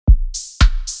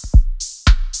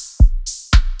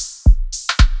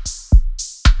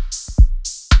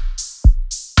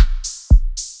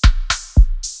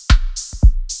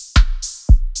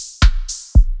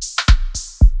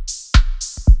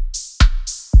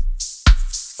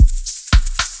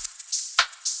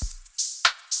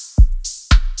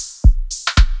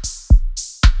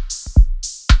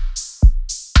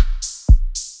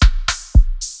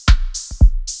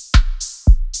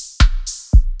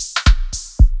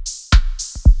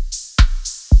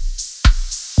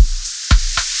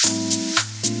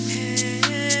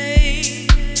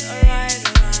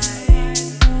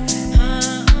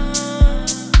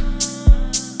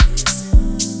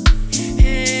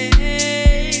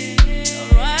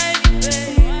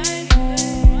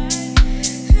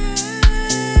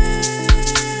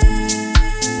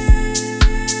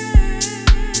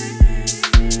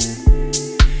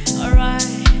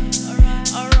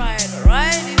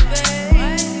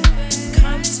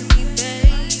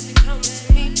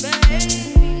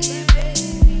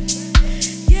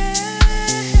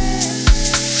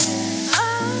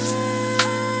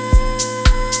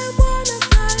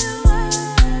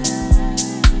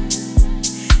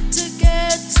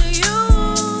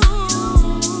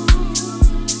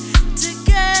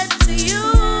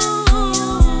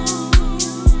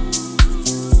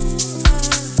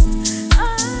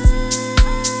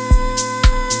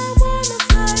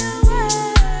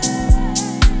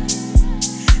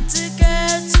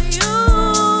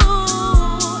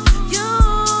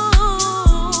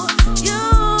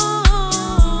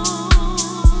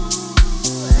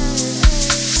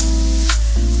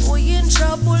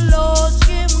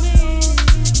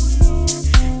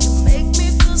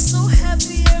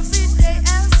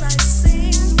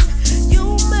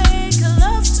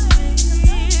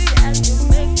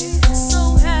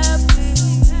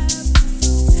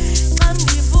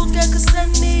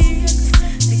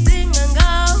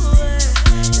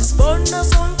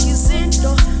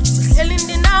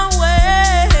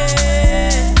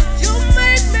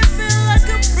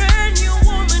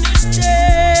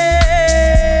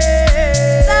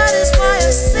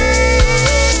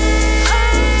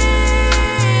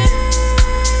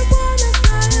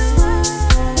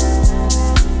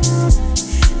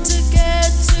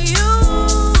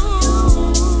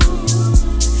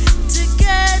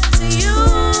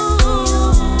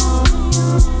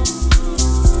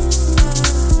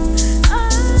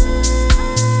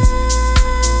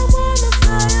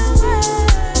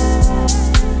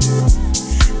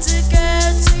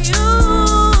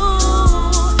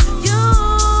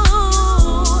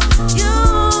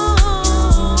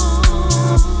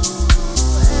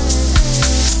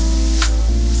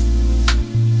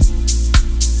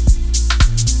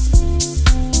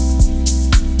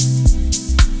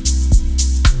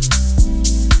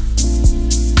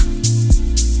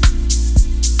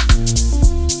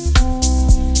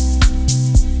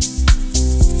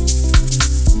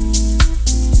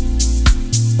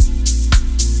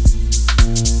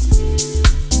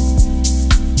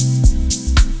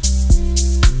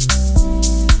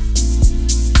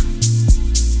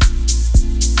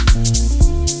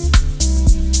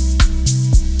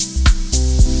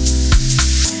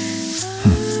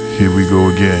go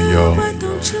again, y'all.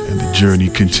 And the journey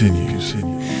continues.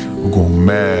 We're going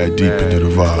mad deep into the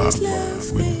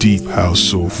vibe with deep house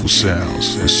soulful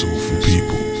sounds and soulful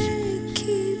people.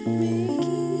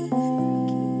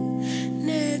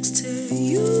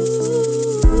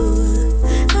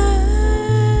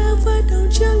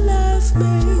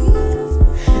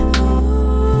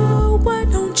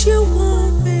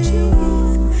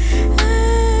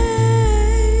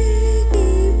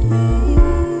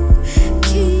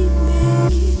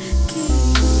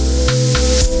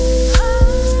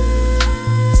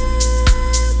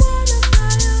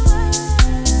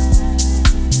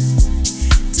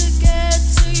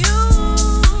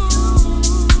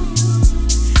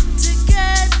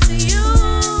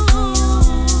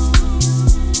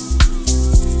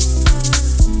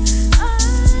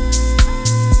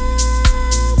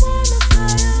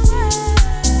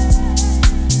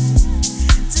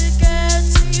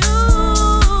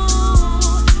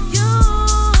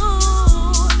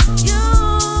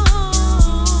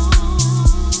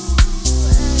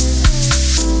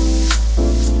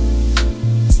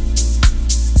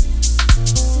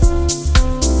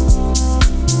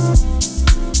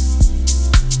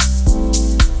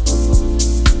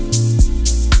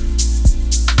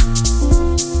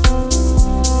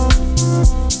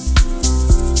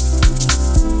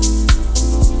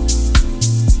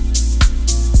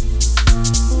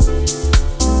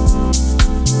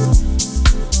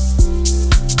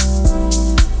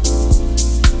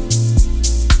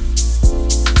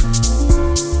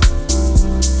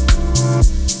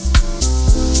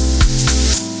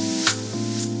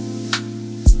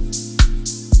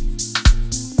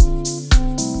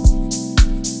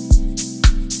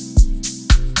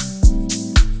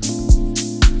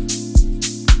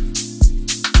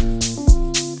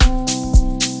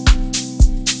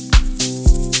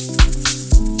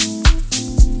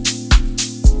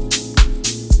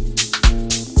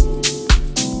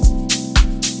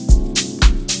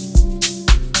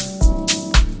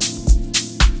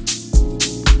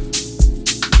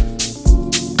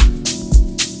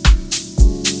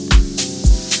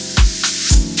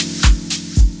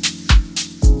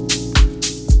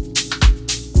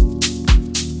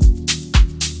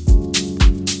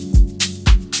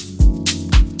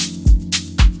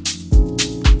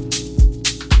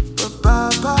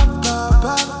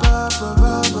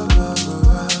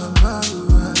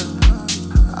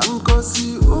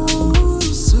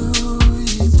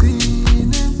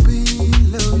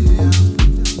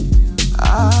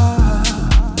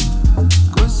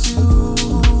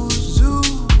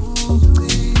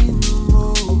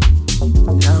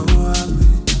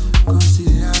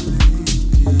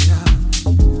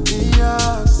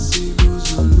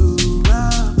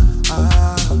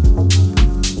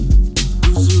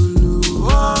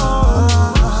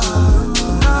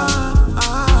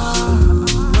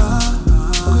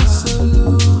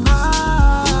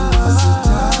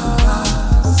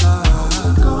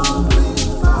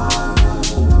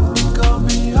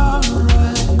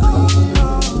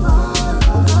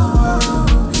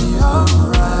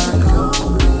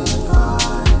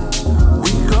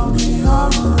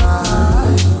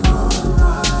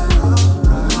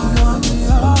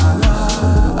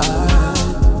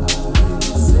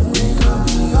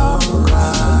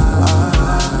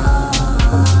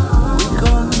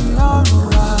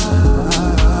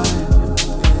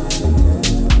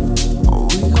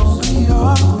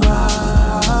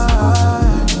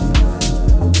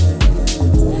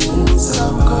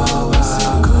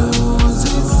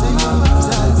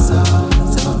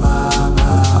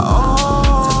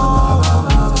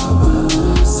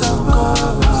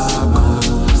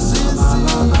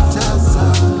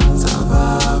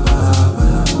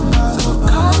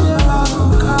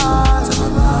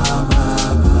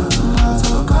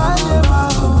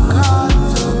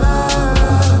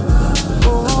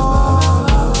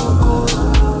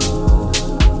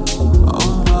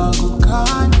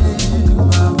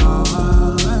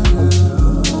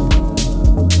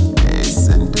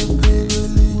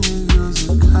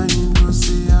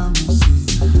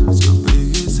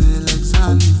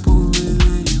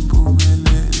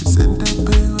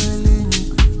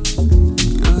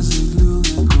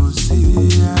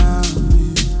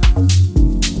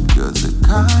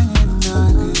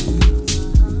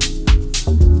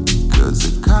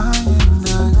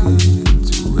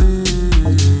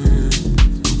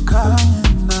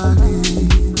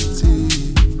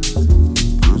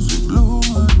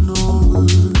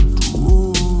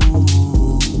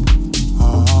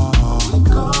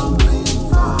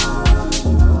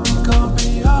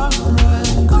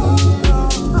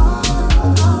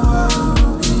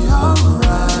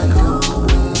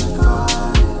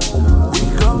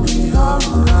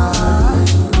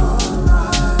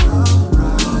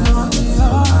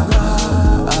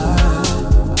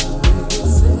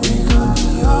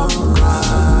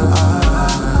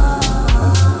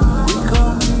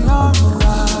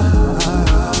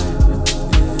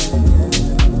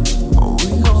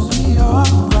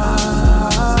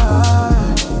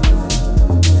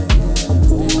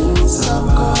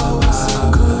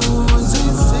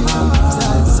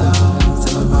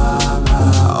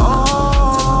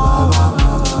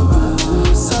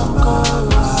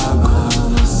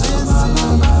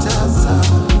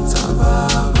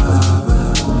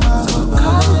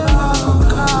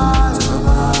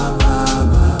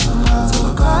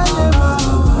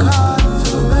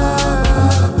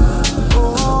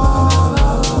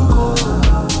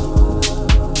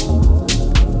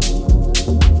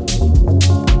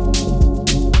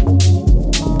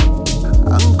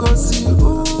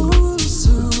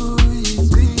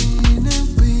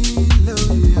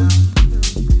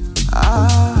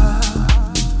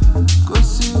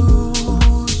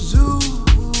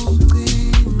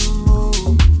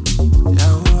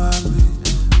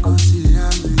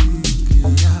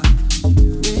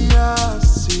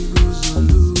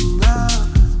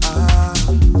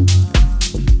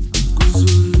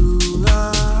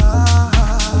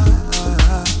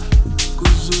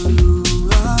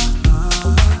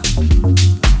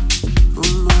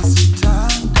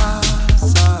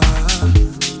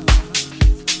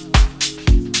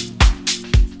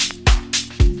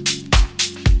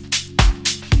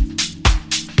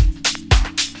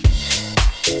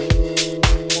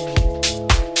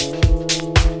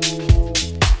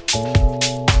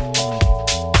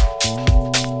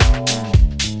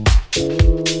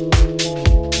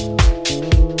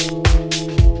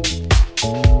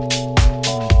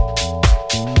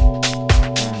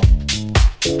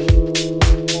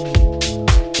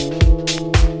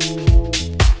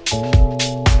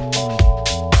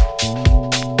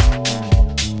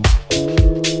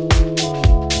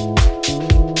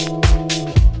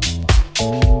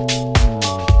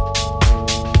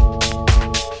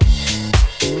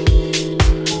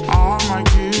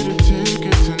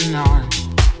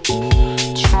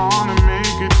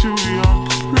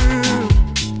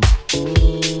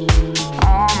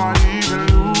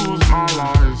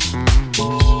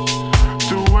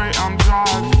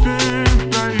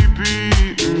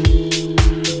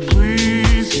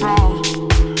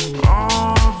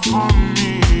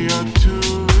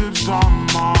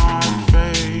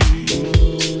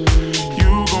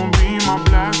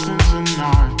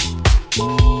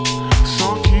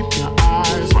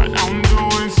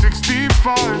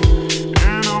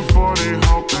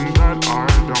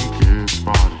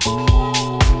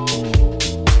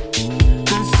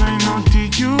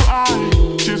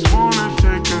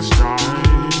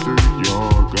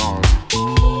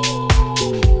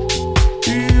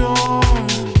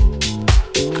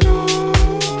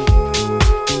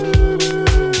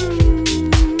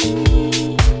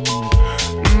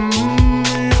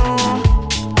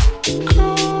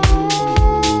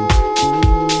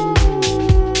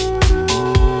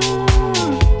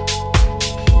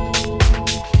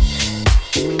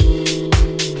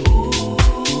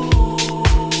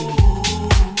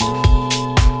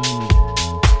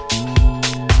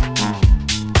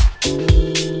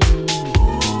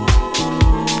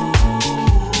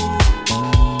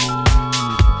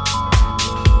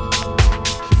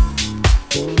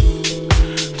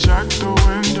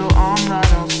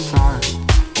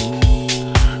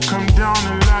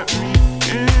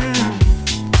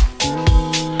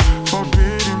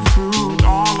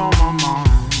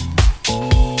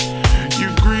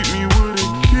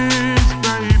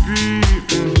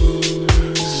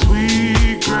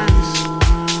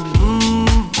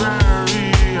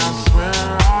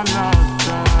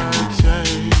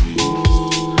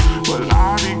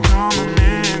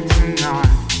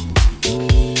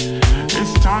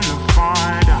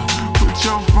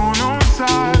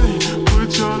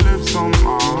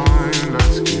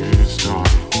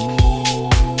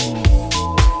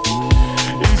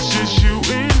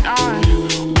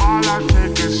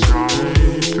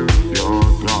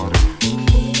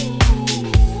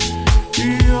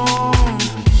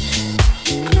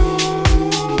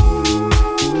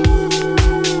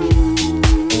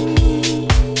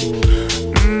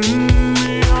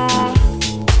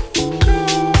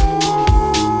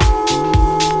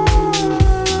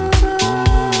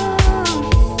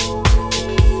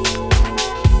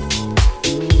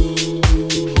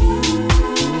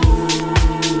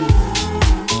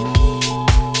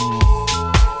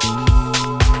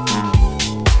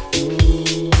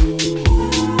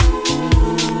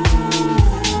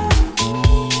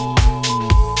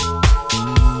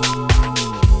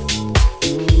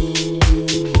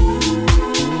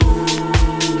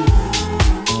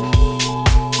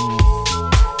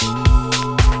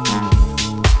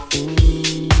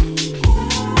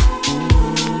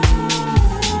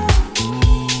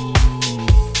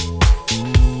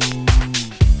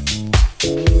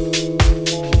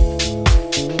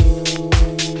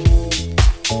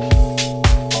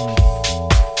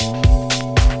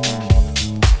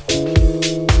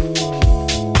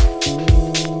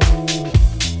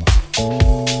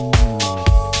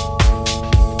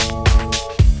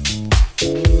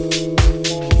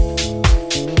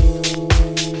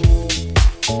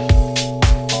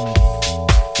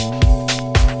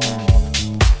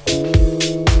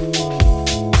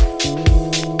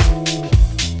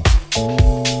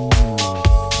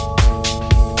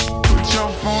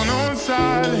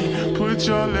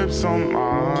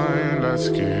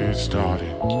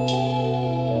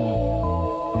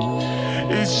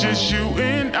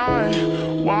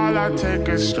 while I take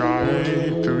a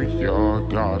stride through your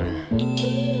garden.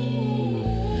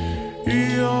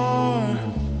 Your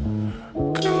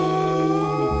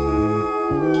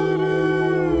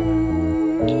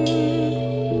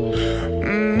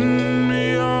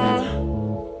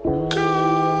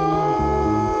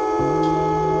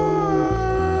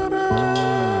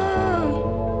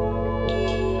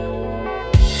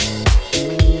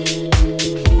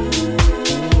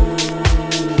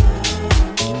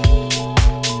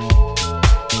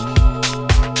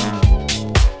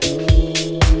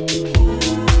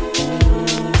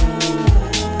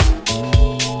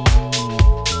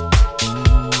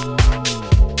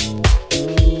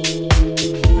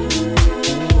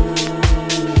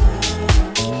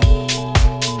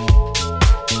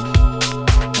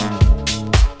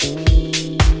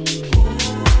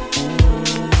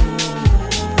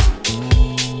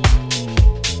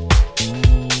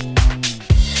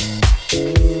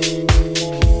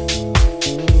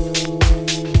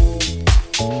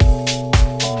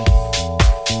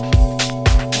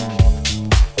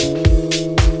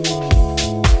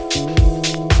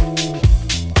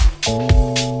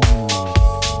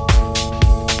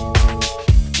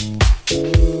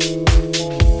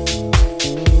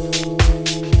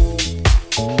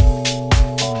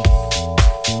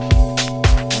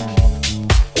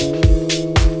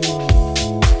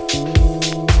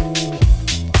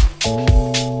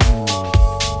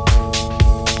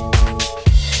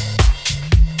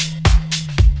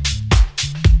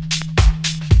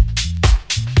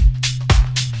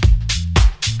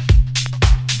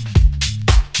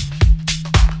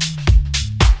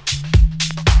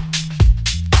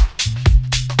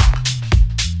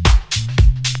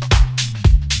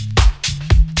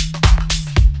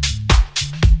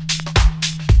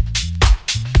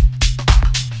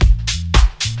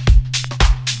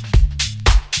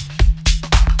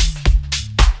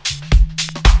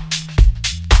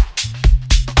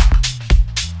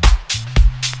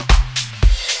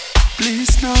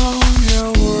please know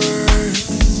your worth.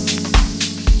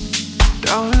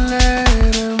 Don't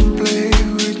let them play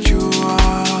with your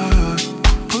heart.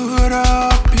 Put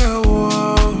up your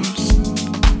walls.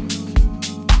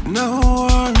 No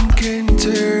one can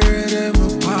tear them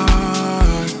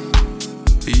apart.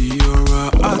 You're a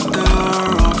author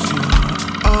of your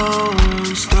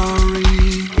own story.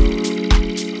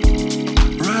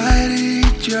 Write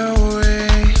it your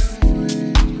way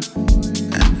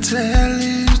and tell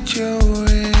it your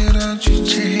way. Don't you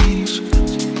change?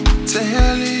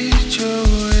 Tell it your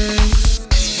way.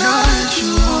 Know that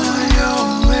you on your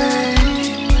way.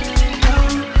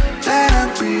 Don't let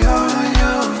it be on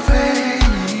your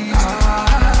face.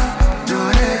 Know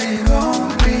that it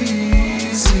won't be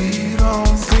easy. It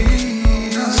won't be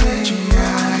easy.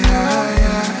 Yeah.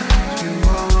 You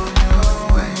on your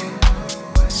way.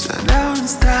 So don't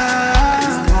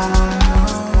stop.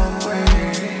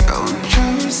 Don't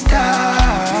you stop.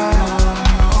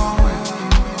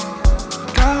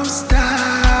 Don't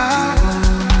stop.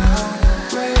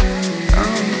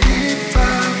 Don't give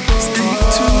up. Stick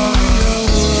to your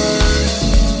word,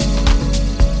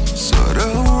 so the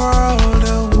world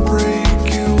don't break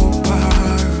you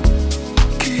apart.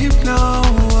 Keep no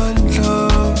one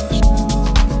close.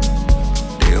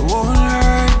 They won't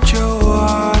hurt your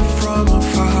heart from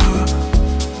afar.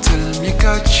 Tell them you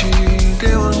got you.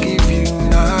 They won't give you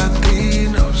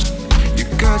nothing else. You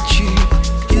got you.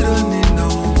 You don't need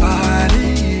nobody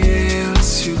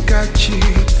else. You got you.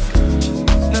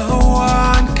 No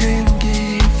one can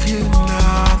give you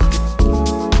nothing.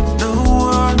 No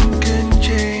one can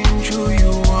change who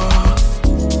you are.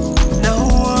 No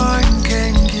one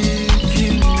can give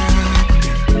you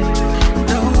nothing.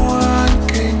 No one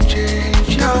can change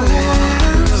your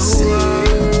life.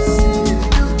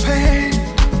 The pain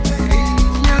in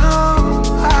your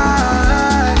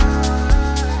eyes.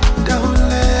 Don't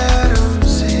let them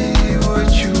see what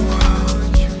you are.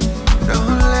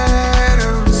 Don't let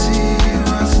them see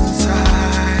what's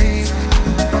inside.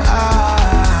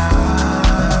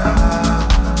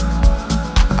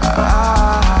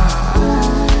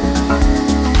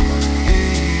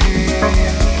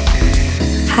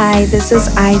 Hi, this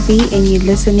is Ivy, and you're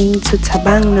listening to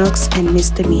Tabang Knox and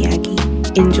Mr. Miyagi.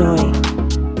 Enjoy.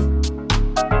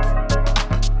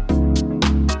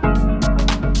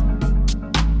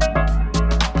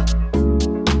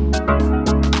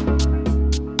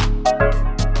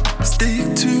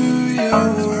 Stick to your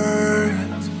word,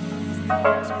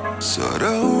 so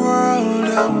the world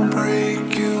don't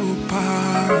break you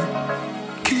apart.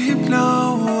 Keep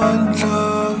no one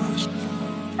close.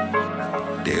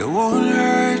 They won't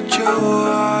hurt your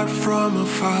heart from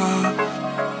afar.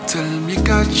 Tell them you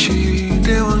got you.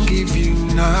 They won't give you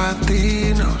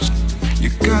nothing else. You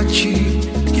got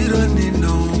you don't need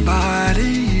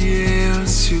nobody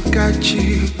else. You got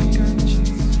you.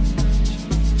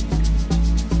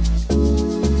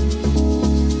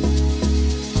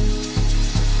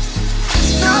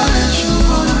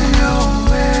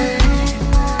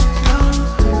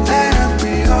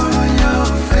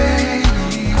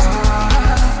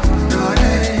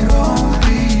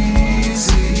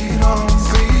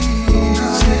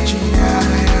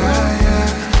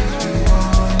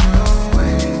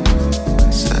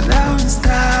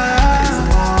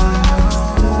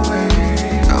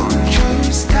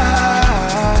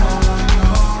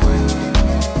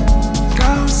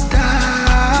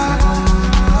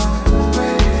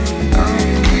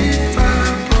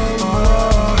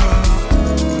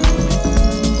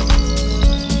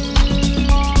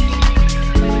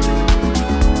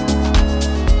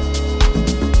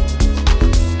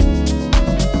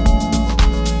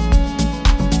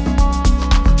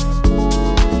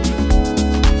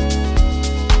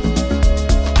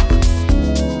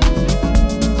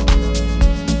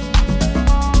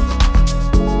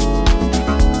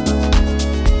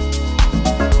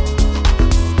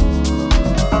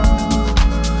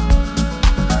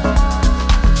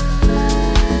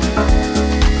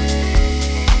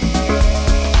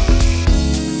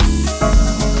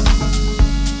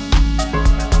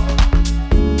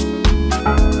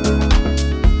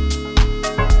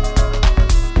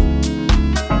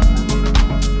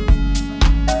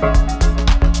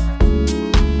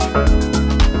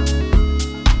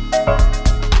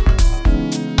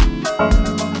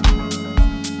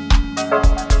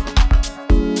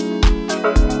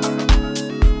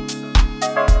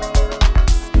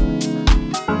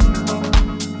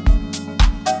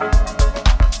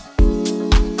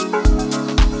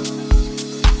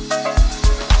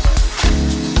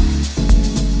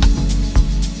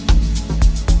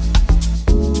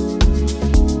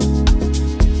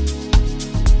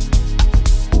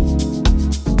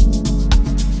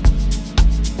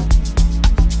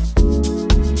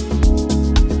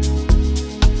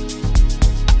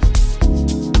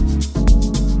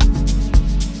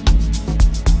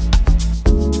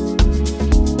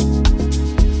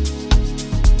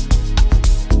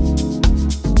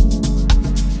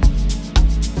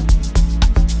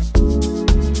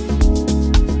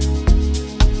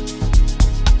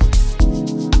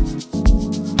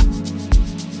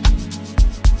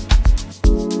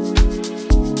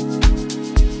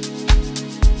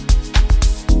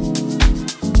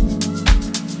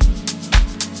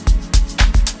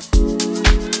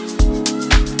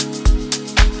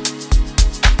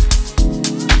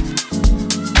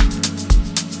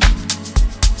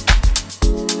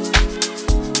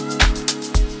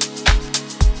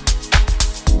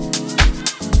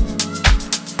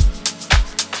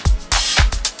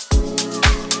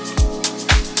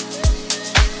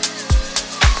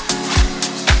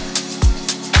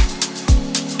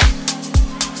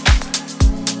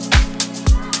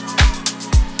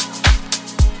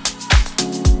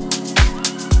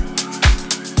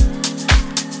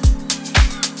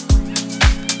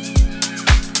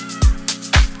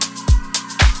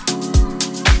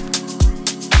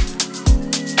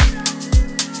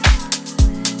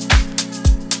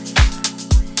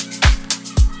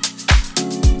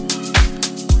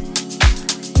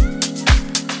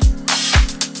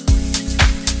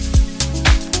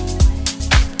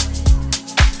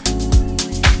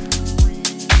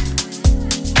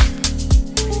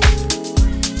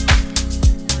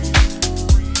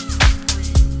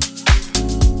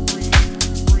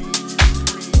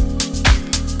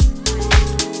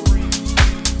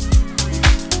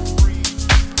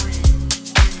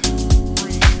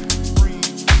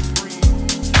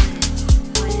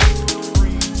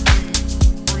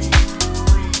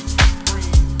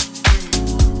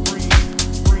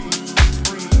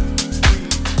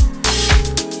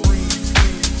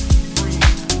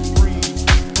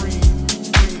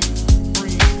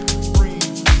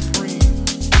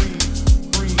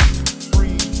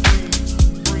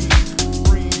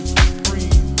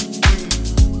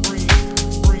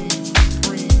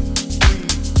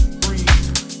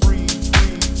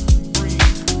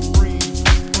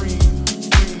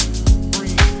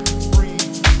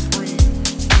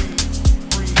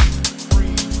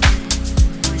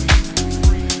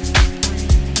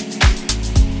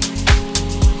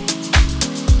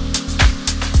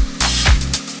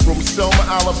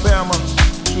 Alabama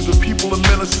to the people of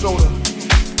Minnesota.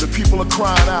 The people are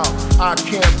crying out, I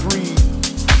can't breathe.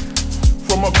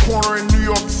 From a corner in New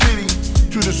York City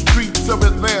to the streets of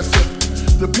Atlanta,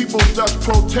 the people just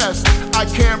protest, I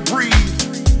can't breathe.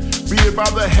 Be it by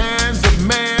the hands of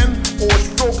man or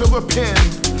stroke of a pen,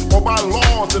 or by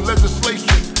laws and legislation.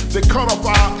 They cut off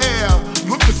our air,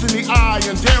 look us in the eye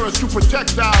and dare us to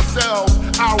protect ourselves,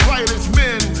 our right as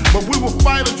men. But we will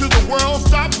fight until the world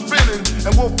stops spinning,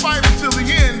 and we'll fight until the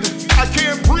end. I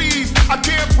can't breathe, I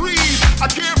can't breathe, I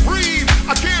can't breathe,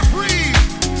 I can't breathe.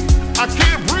 I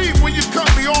can't breathe when you cut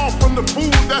me off from the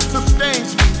food that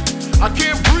sustains me. I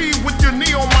can't breathe with your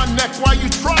knee on my neck while you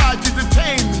try to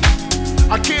detain me.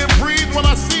 I can't breathe when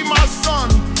I see my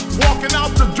son walking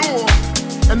out the door,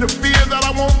 and the fear that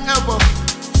I won't ever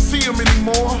see him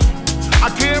anymore.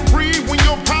 I can't breathe when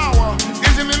your power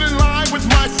isn't in line with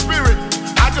my spirit.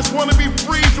 I just want to be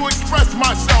free to express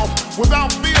myself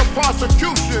without fear of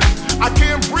prosecution. I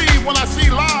can't breathe when I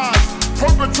see lies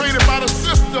perpetrated by the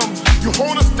system. You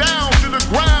hold us down to the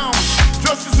ground.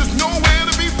 Justice is nowhere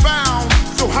to be found.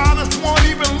 So how does one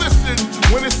even listen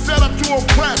when it's set up to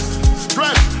oppress,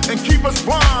 stress, and keep us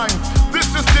blind? This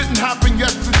just didn't happen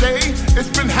yesterday. It's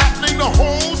been happening the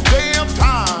whole damn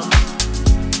time.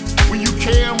 Will you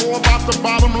care more about the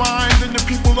bottom line than the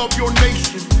people of your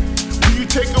nation? Will you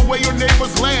take away your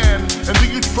neighbor's land, and do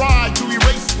you try to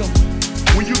erase them?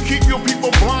 Will you keep your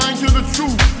people blind to the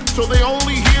truth so they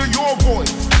only hear your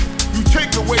voice? You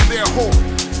take away their hope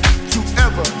to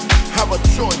ever have a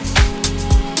choice.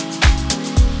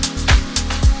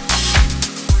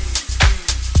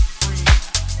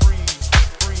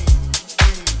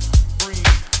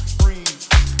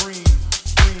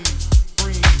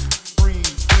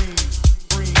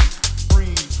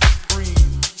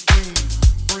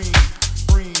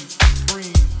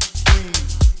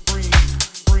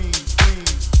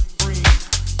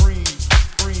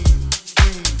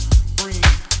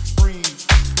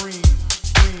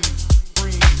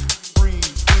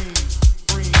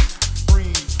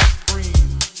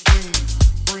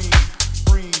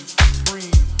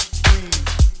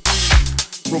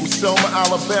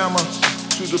 Alabama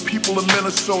to the people of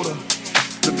Minnesota,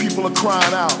 the people are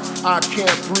crying out, I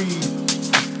can't breathe.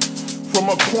 From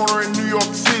a corner in New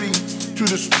York City to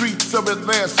the streets of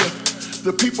Atlanta,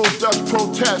 the people thus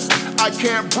protest, I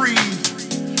can't breathe.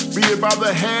 Be it by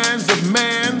the hands of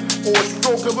man or a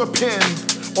stroke of a pen,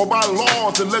 or by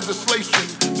laws and legislation,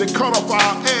 they cut off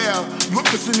our air, look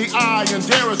us in the eye and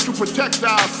dare us to protect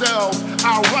ourselves,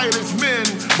 our right as men.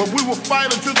 But we will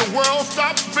fight until the world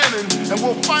stops spinning, and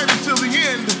we'll fight until the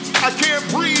end. I can't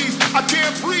breathe, I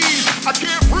can't breathe, I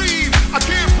can't breathe, I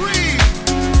can't breathe.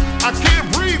 I can't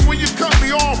breathe when you cut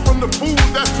me off from the food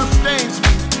that sustains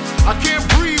me. I can't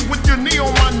breathe with your knee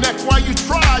on my neck while you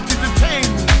try to detain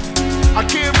me. I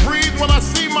can't breathe when I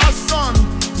see my son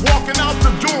walking out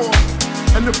the door,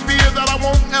 and the fear that I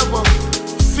won't ever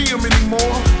see him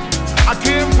anymore. I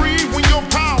can't breathe when your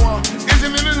power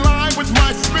isn't in line with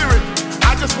my spirit.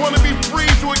 I just want to be free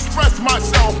to express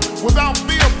myself without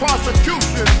fear of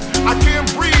prosecution. I can't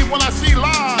breathe when I see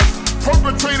lies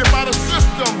perpetrated by the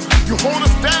system. You hold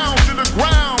us down to the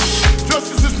ground.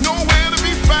 Justice is nowhere to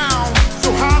be found.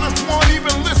 So how does one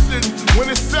even listen when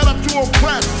it's set up to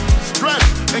oppress, stress,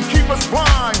 and keep us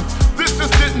blind? This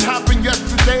just didn't happen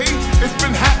yesterday. It's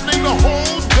been happening the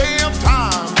whole damn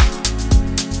time.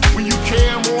 Will you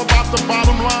care more about the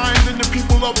bottom line than the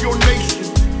people of your nation?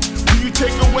 Will you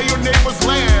take away your neighbor's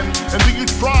land, and do you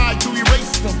try to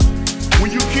erase them?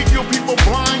 Will you keep your people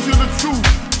blind to the truth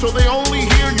so they only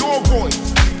hear your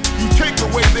voice? You take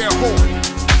away their hope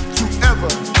to ever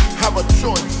have a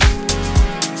choice.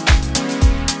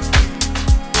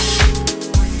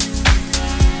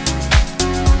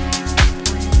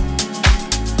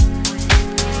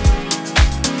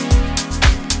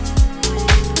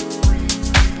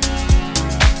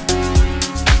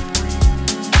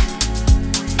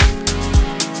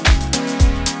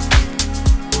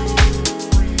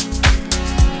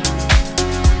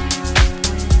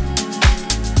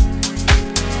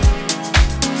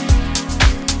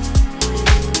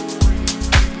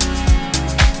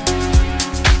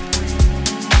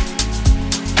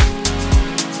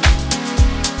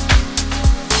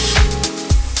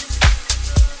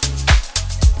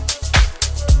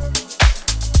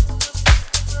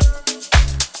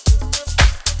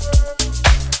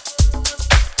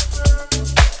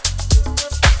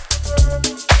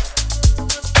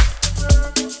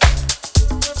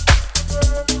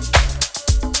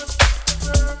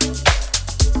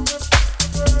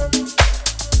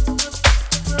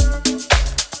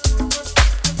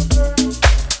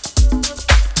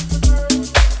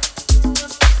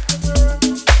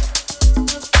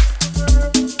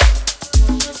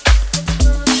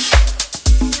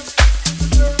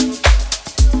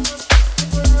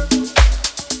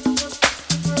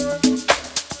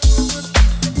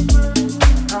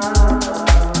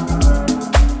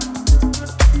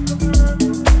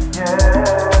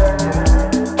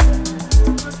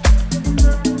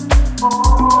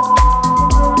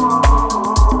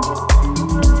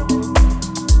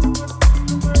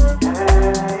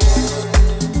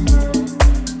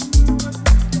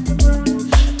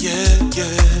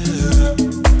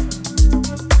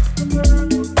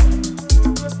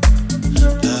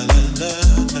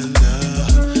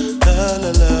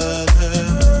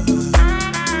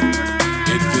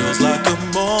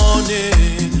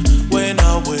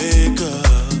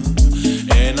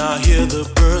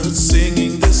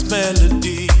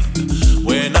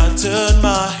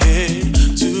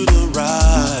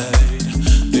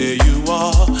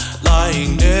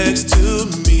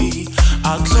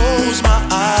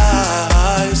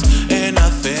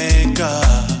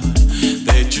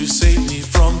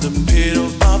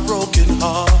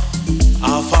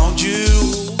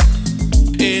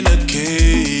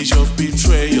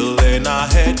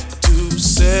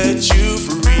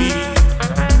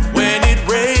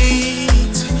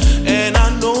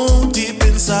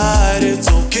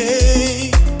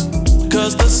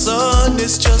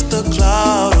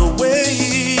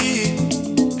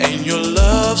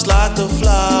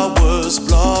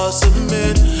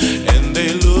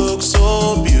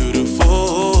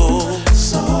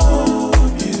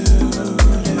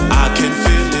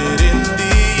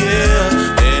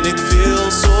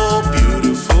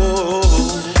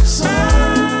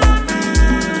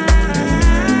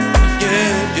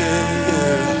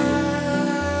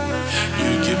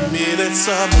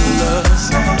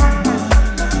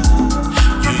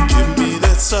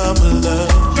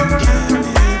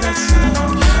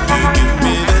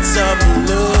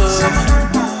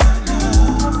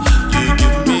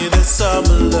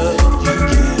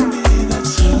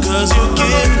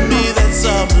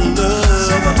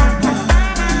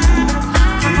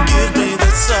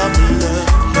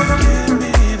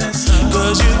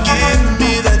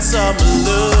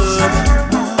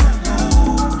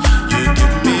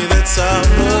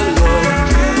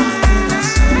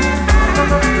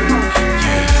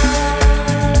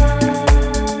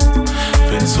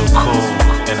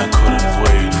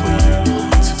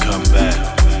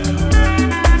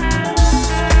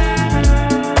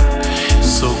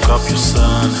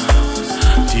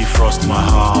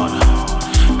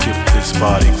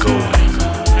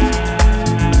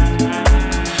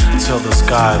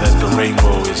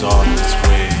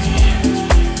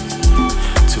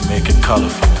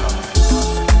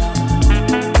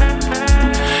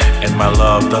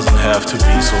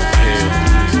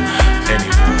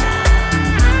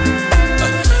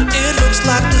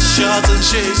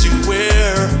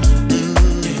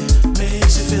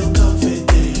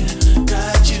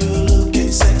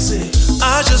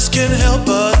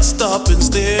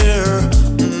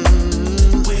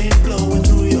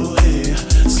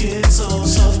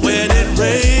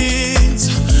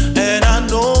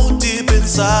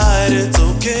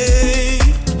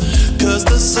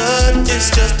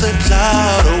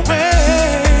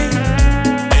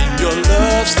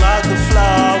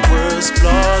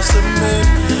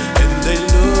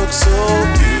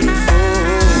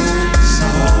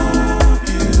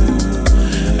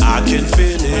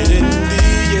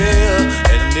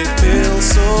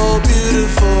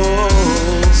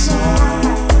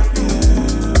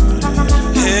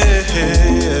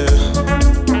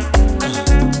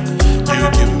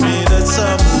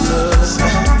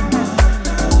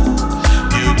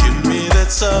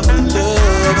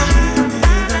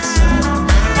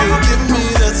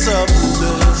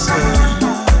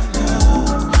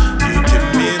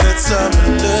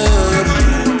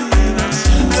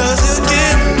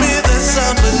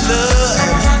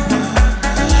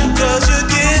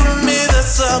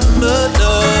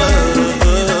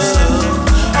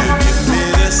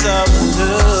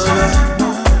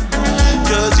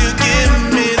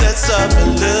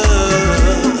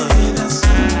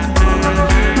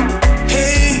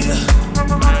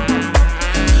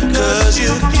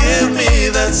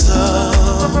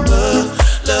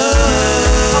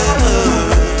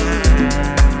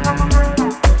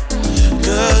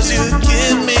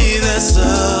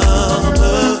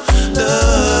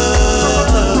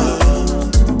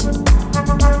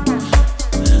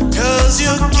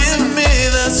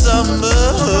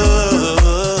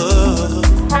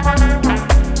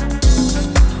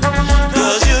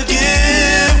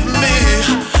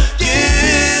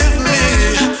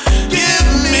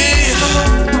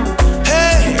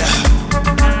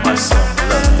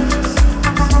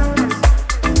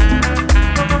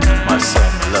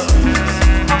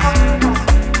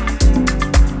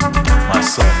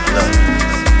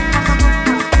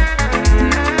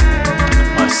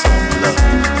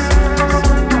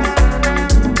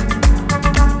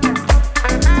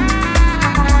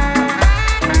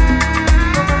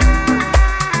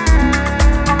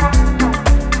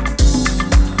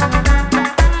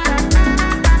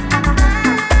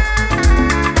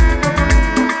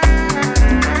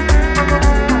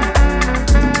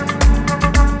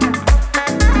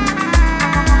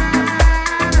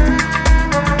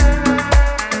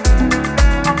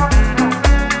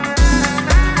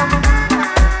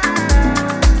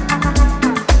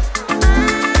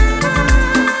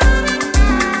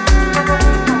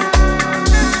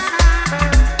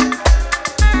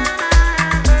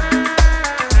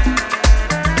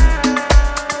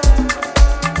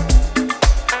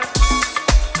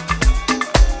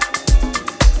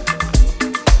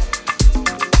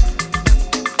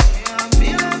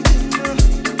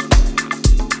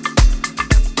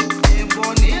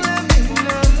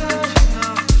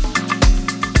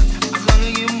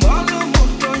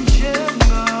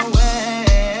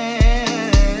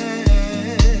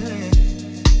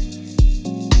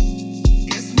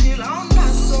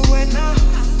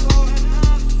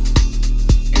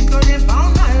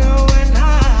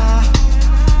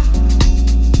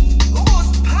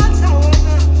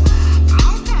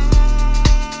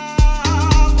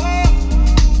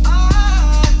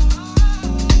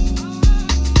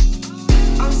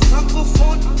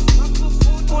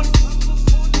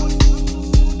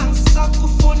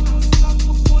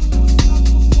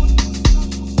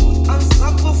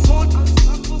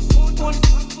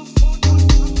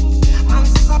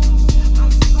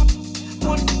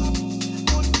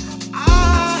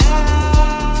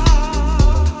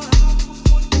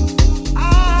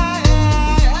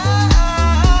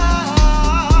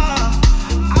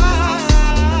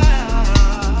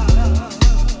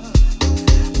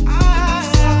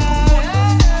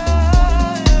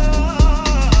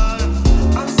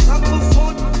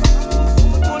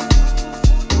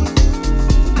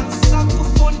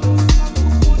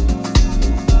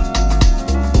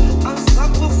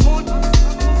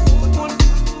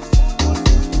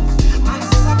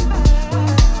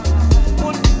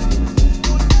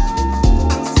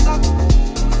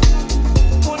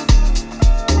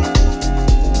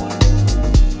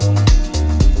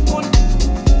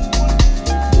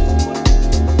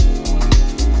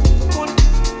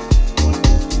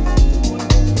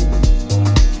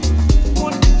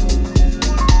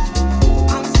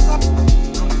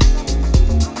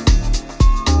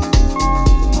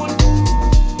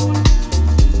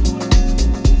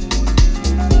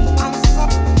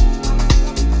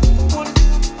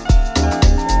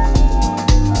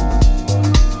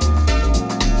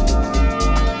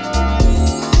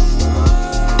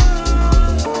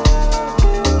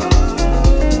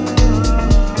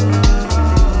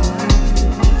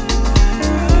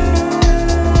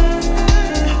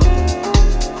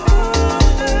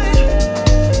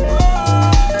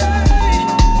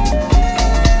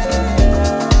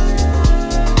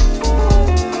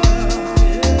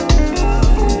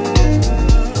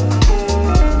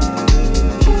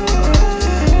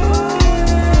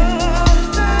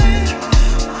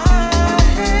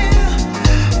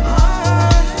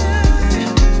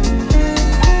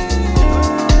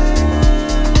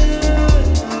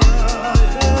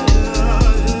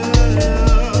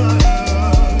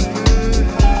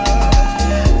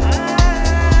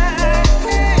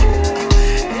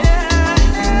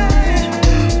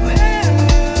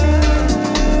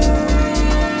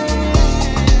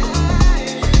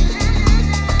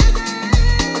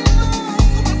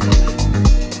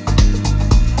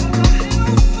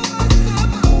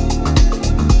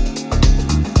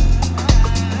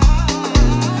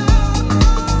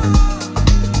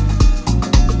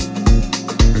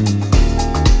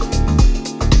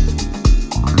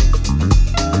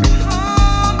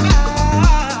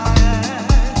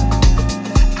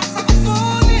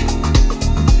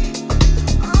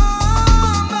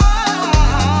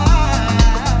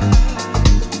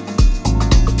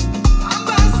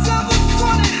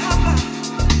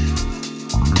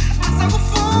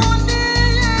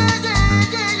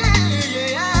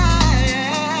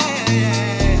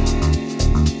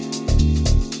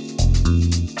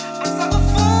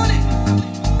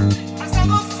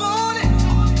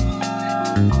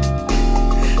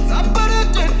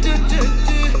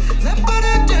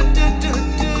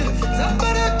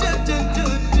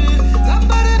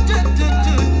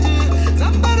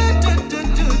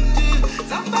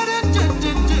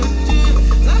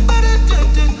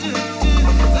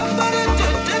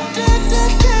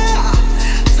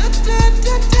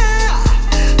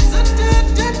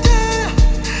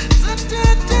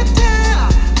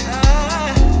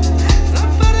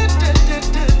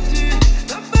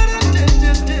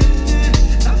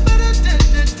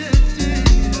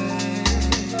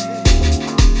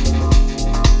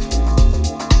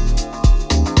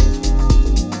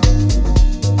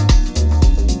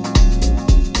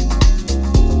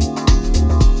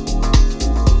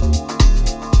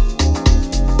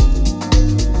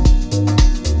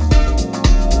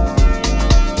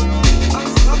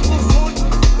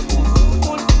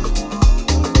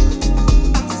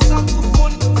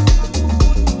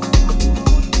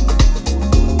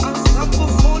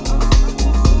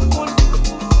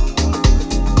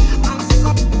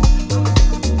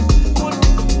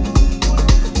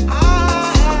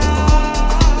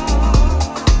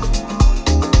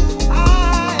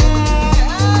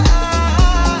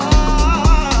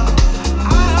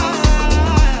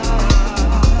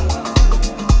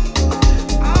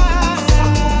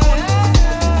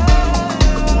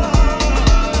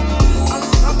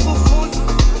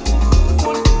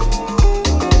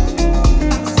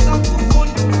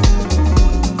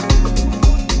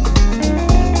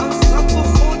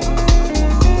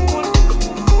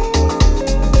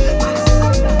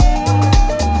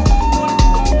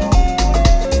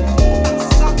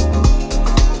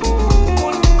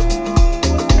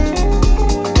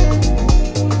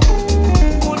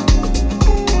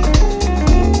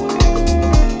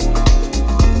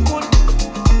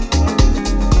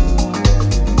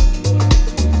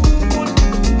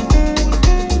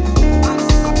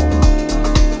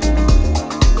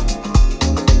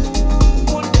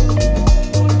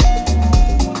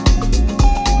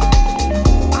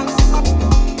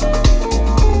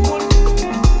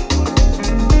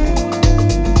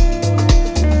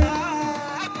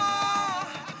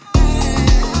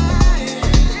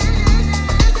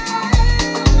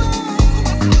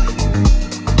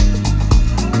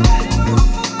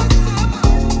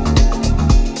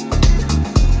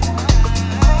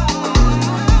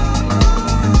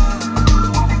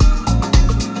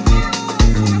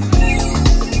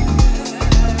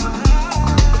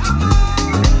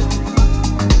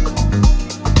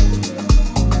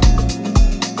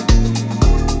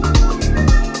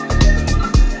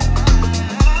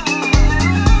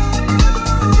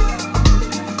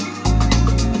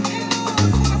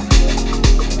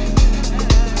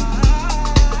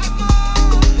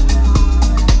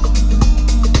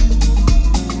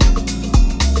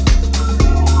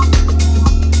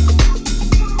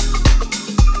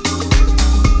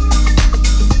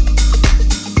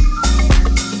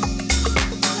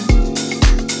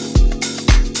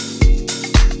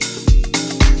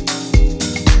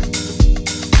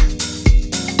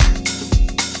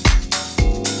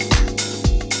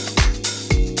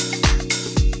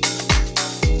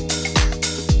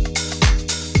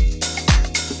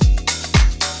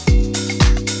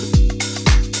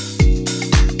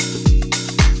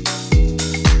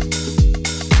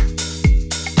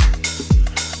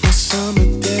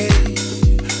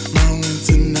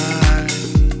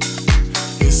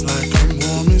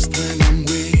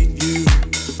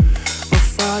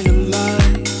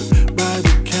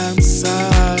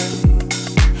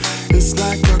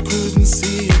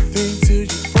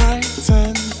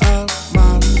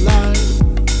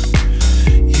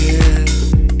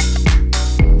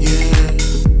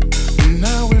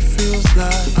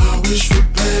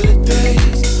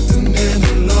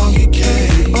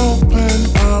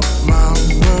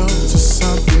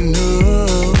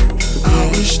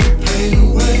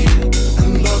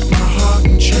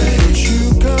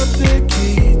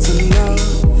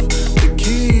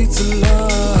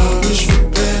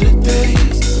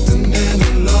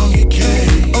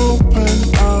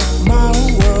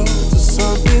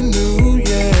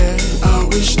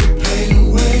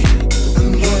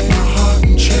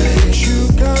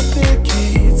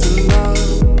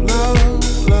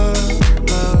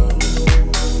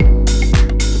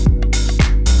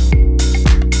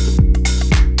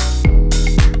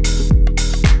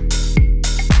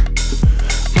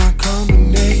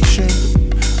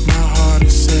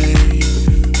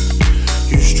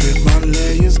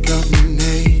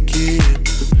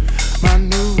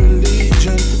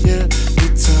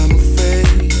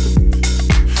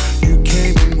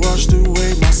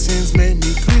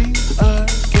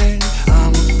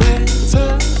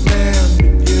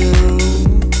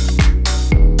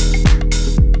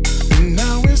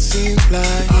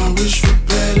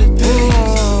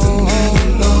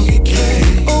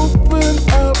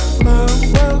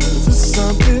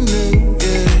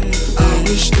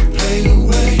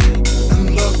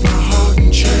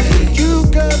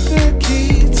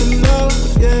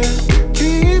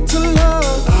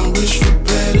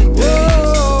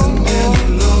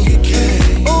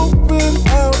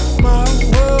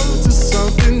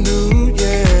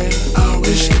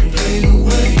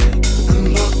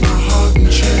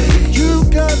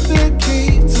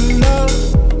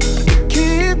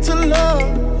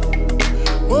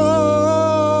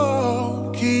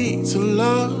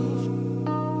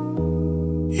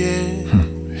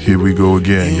 Here we go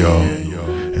again, y'all.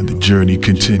 And the journey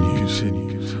continues.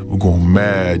 We're going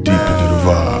mad deep into the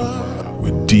vibe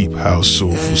with deep house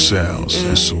soulful sounds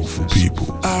and soulful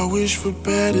people. I wish for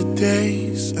better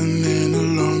days, and then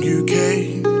along you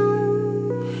came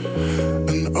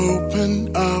and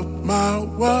opened up my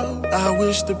world. I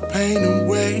wish the pain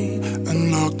away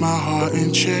and locked my heart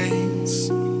in chains.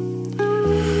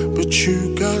 But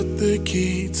you got the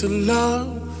key to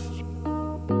love.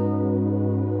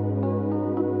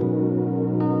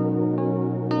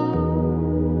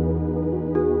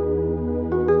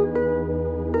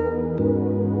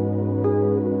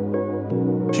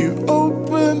 You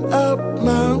open up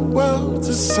my world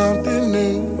to something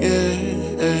new, yeah.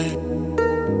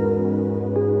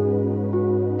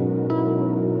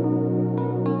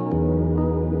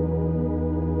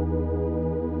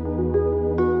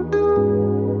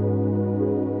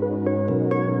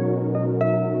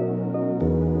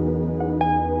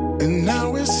 And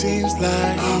now it seems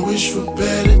like I wish for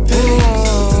better days,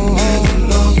 and then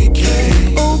along you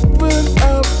came. Open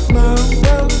up my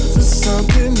world to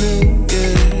something new,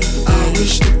 yeah. I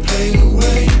wish the pain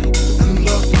away and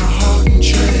lock my heart in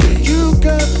chains. You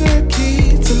got the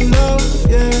key to love,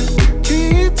 yeah, the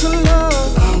key to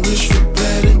love. I wish for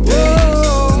better days,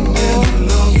 and then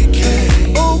along you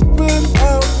came. Open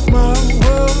up my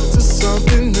world to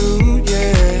something new,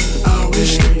 yeah. I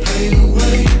wish the pain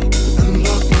away and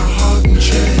lock my heart in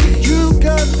chains. You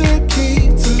got the key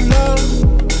to love,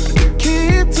 the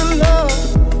key to love.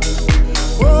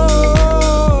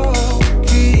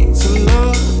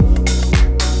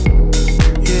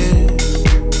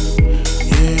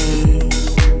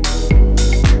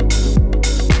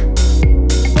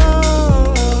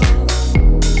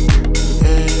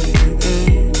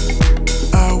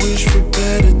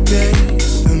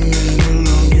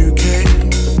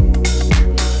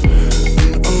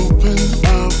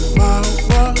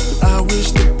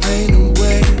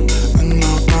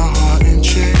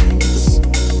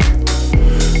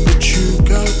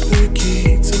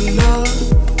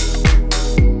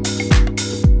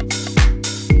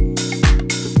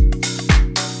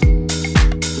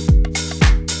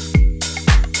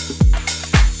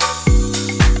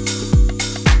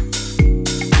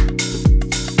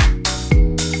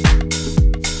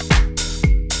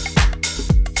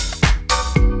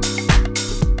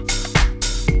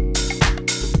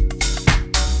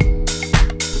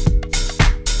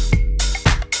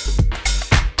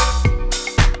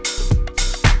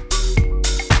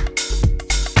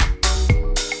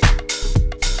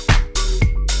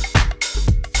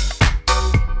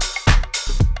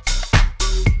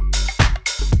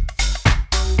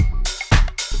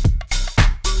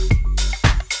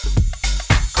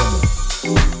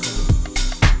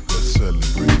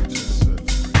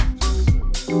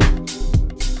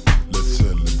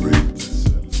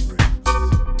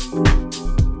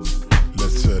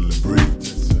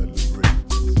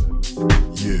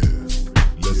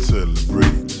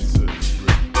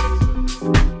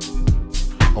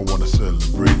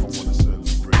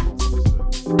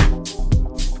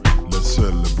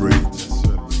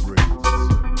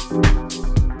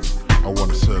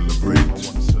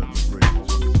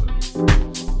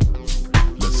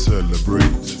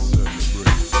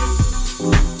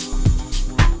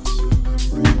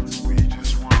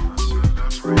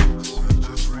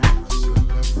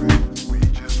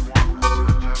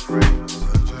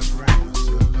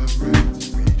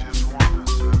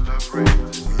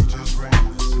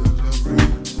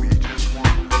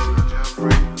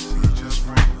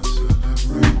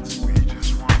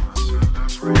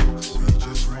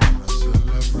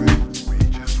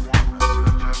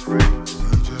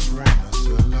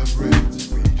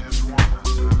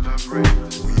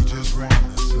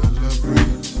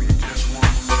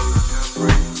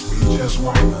 just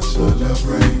wanna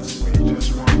celebrate. We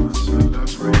just wanna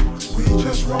celebrate. We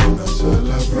just wanna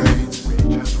celebrate. We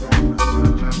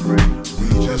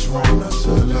just wanna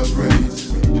celebrate.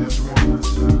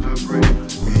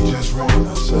 We just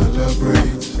wanna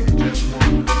celebrate. We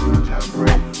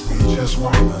just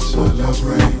wanna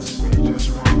celebrate.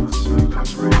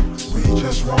 We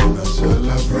just wanna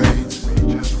celebrate.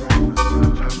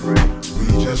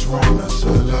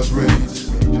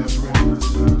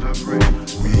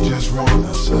 We just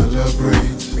wanna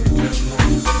celebrate.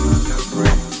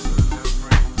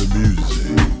 The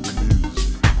music.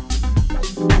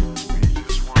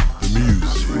 The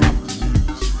music.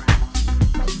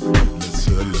 Let's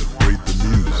celebrate the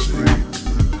music.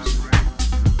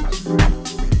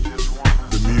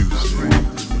 The music.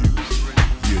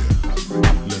 Yeah.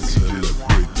 Let's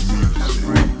celebrate the music.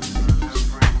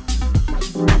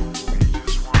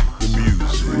 The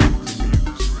music.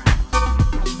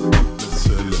 Let's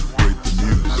celebrate the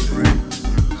music.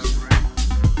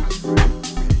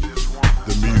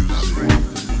 The music.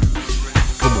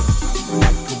 Come on.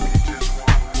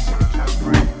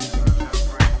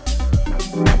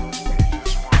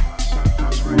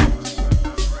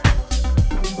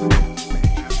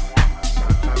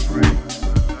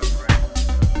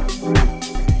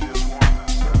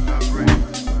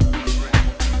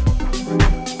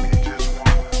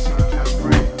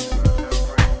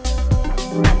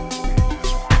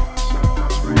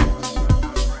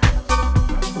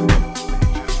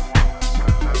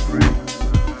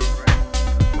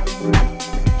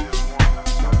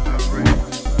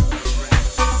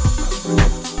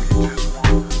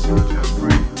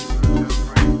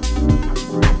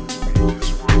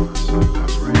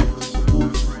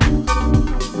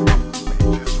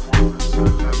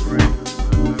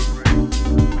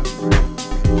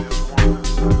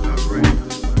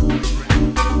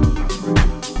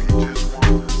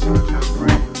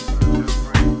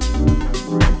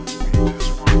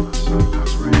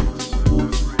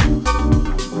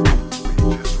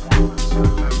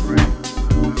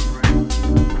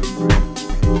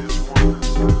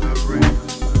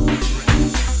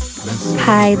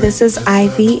 Hi, this is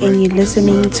Ivy, and you're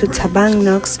listening to Thabang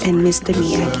Knox and Mr.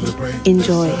 Miyagi.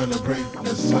 Enjoy.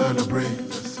 Let's celebrate.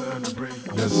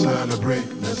 Let's celebrate.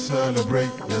 Let's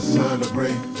celebrate. Let's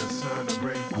celebrate.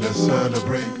 Let's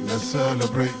celebrate. Let's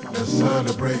celebrate. Let's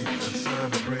celebrate.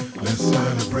 Let's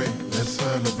celebrate. Let's celebrate. Let's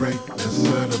celebrate. Let's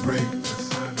celebrate.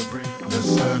 Let's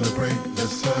celebrate.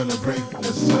 Let's celebrate.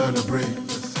 Let's celebrate.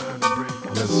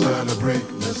 Let's celebrate.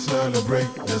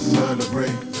 Let's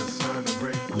celebrate.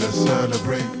 Let's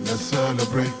celebrate. Let's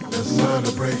celebrate. Let's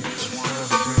celebrate.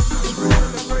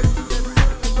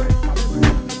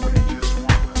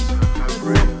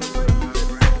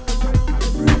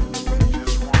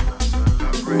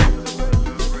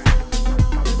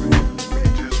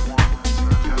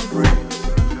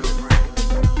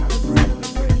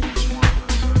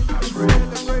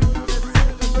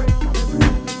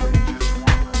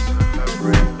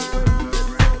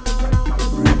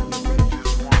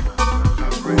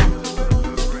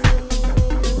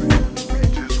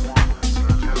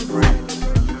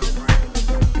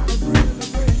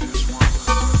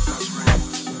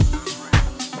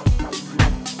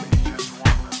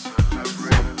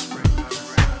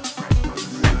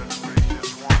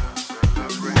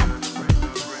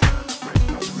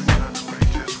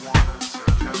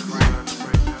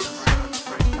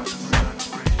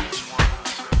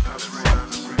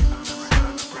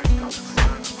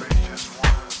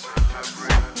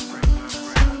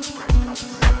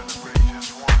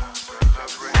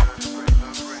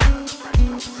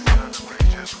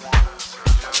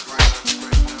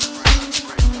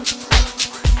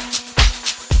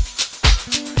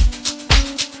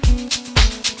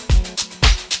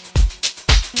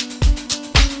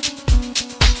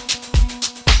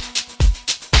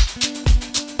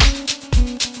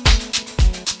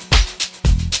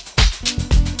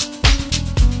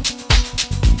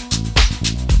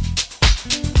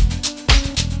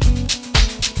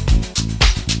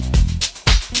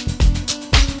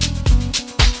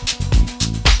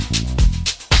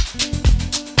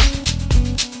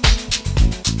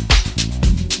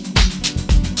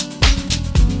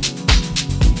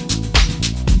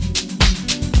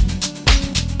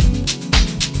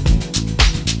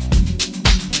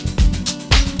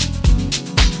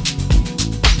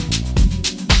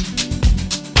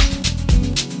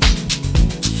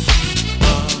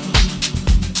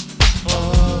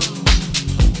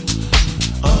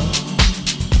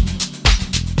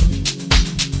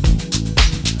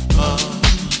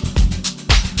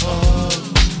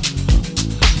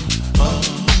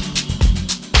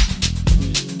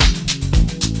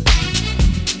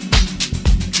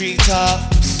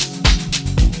 Treetops,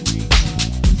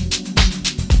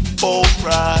 boat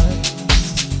ride,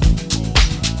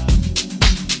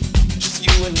 just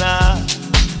you and I,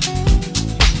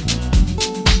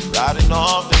 riding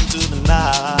off into the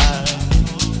night.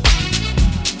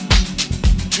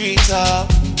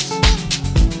 Treetops,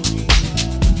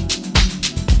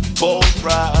 boat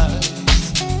ride,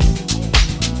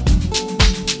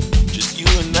 just you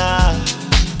and I,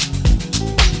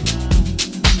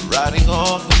 riding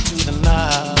off into the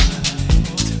night.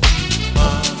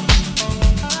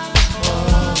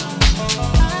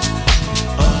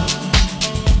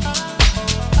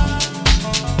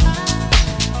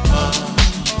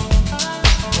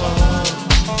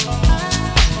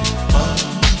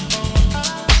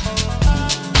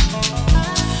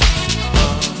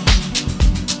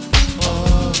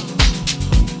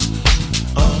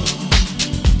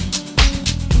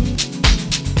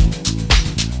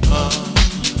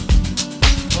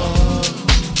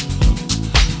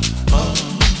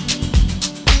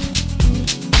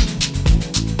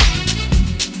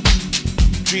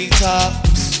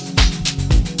 Treetops,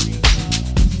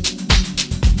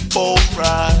 boat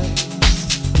rides,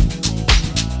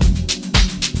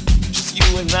 just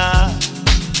you and I,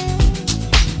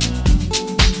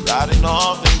 riding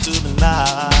off into the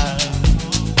night.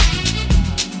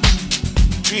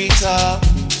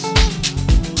 Treetops,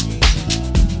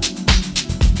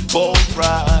 boat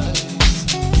rides,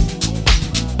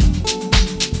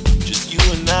 just you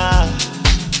and I,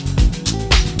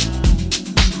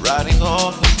 riding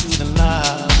off into the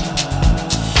night.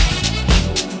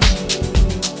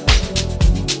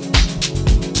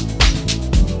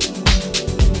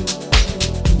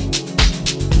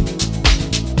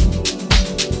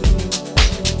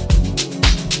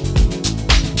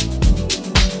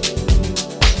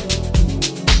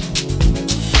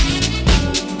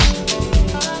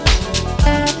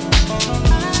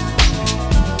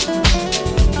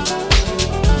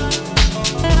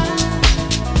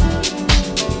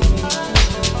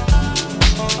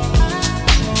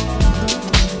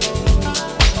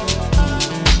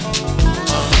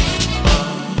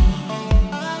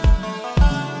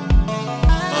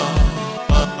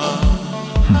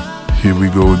 Here we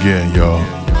go again, y'all.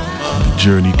 The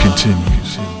journey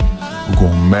continues. We're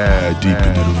going mad deep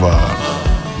into the vibe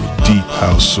with deep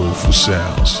house soulful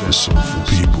sounds for soulful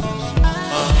people.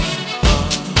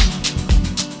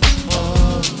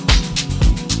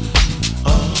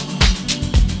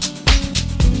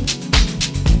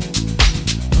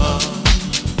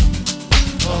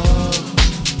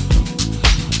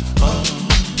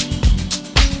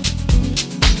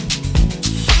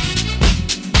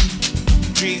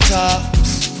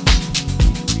 Treetops,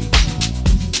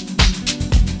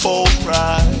 boat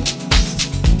rides,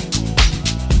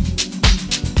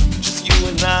 just you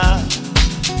and I,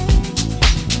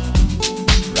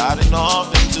 riding off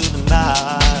into the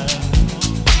night.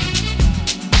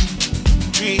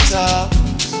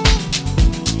 Treetops,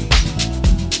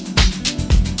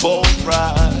 boat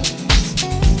rides,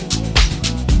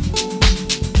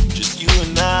 just you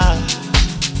and I,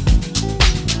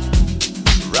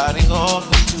 riding off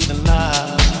into the night.